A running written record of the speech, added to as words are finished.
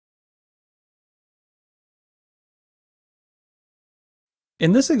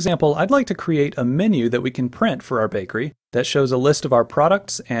In this example, I'd like to create a menu that we can print for our bakery that shows a list of our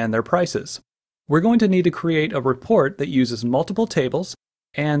products and their prices. We're going to need to create a report that uses multiple tables,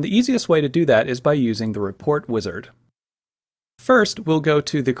 and the easiest way to do that is by using the Report Wizard. First, we'll go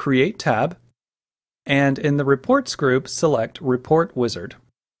to the Create tab, and in the Reports group, select Report Wizard.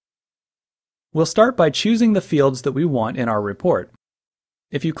 We'll start by choosing the fields that we want in our report.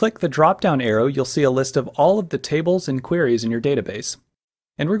 If you click the drop-down arrow, you'll see a list of all of the tables and queries in your database.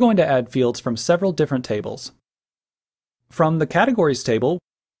 And we're going to add fields from several different tables. From the Categories table,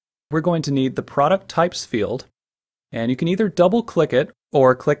 we're going to need the Product Types field, and you can either double-click it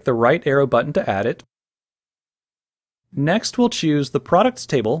or click the right arrow button to add it. Next, we'll choose the Products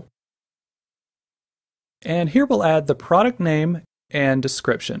table, and here we'll add the product name and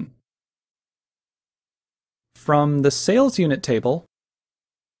description. From the Sales Unit table,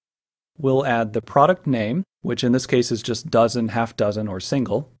 we'll add the product name, which in this case is just dozen, half dozen, or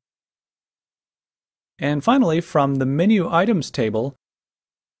single. And finally, from the Menu Items table,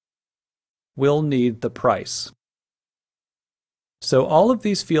 we'll need the price. So all of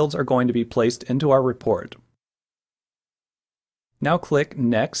these fields are going to be placed into our report. Now click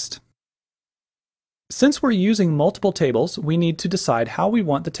Next. Since we're using multiple tables, we need to decide how we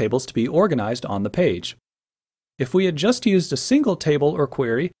want the tables to be organized on the page. If we had just used a single table or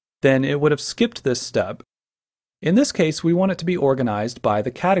query, then it would have skipped this step. In this case, we want it to be organized by the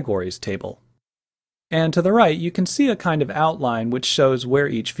Categories table. And to the right, you can see a kind of outline which shows where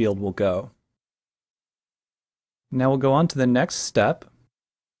each field will go. Now we'll go on to the next step.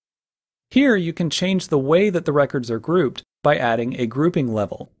 Here you can change the way that the records are grouped by adding a grouping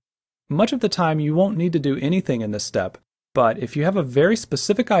level. Much of the time you won't need to do anything in this step, but if you have a very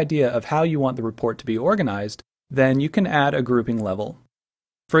specific idea of how you want the report to be organized, then you can add a grouping level.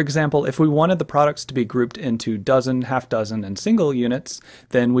 For example, if we wanted the products to be grouped into dozen, half dozen, and single units,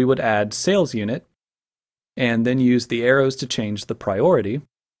 then we would add Sales Unit, and then use the arrows to change the priority.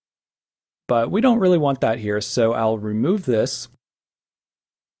 But we don't really want that here, so I'll remove this,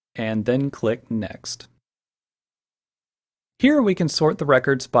 and then click Next. Here we can sort the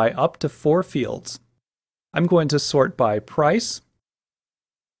records by up to 4 fields. I'm going to sort by price,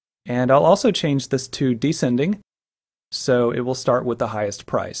 and I'll also change this to descending, so it will start with the highest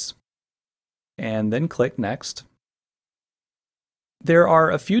price. And then click Next. There are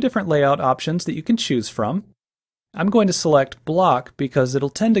a few different layout options that you can choose from. I'm going to select Block because it'll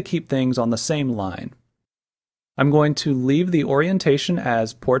tend to keep things on the same line. I'm going to leave the orientation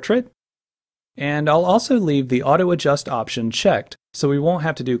as Portrait, and I'll also leave the Auto Adjust option checked so we won't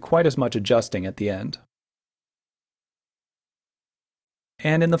have to do quite as much adjusting at the end.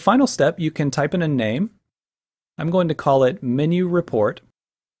 And in the final step, you can type in a name. I'm going to call it Menu Report.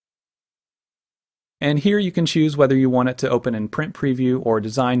 And here you can choose whether you want it to open in Print Preview or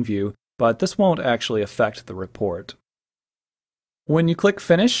Design View, but this won't actually affect the report. When you click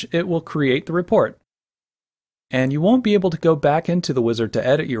Finish, it will create the report. And you won't be able to go back into the wizard to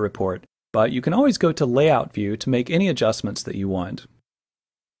edit your report, but you can always go to Layout View to make any adjustments that you want.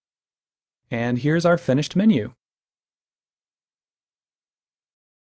 And here's our finished menu.